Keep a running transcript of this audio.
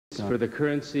for the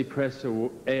Currency Press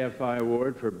AFI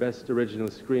Award for Best Original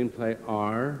Screenplay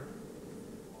are...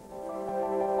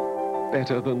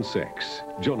 Better Than Sex,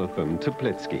 Jonathan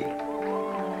Teplitsky.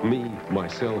 Me,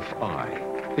 Myself, I,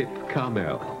 Pip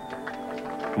Carmel.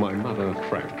 My Mother,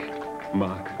 Frank,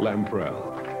 Mark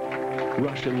Lamprell.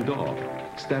 Russian Dog,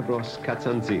 Stavros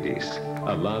Kazantzidis,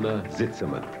 Allanah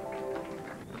Zitserman.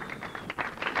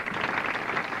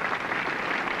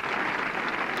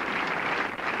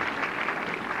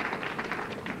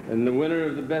 And the winner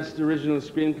of the Best Original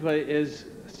Screenplay is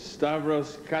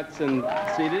Stavros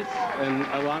Kazantzidis and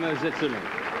Allanah Zitserman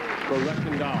for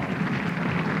Russian Doll.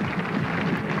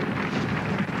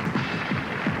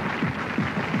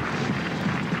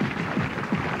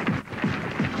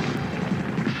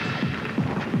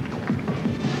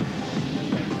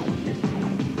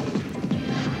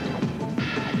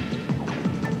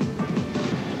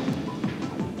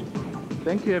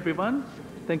 Thank you, everyone.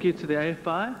 Thank you to the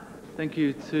AFI. Thank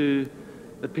you to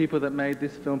the people that made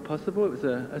this film possible. It was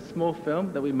a small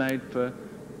film that we made for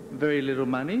very little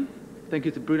money. Thank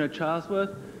you to Bruno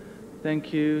Charlesworth.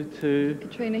 Thank you to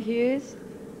Katrina Hughes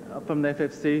from the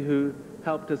FFC who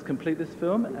helped us complete this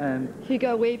film, and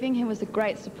Hugo Weaving, who was a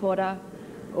great supporter.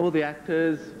 All the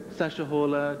actors, Sasha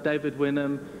Haller, David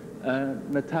Wynnum,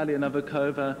 Natalia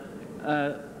Novikova,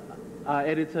 our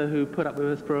editor who put up with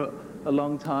us for a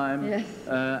long time, yes.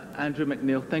 Andrew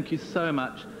McNeil, thank you so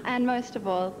much. And most of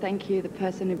all, thank you, the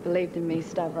person who believed in me,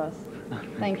 Stavros.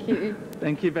 Thank you.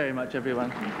 Thank you very much,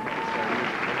 everyone.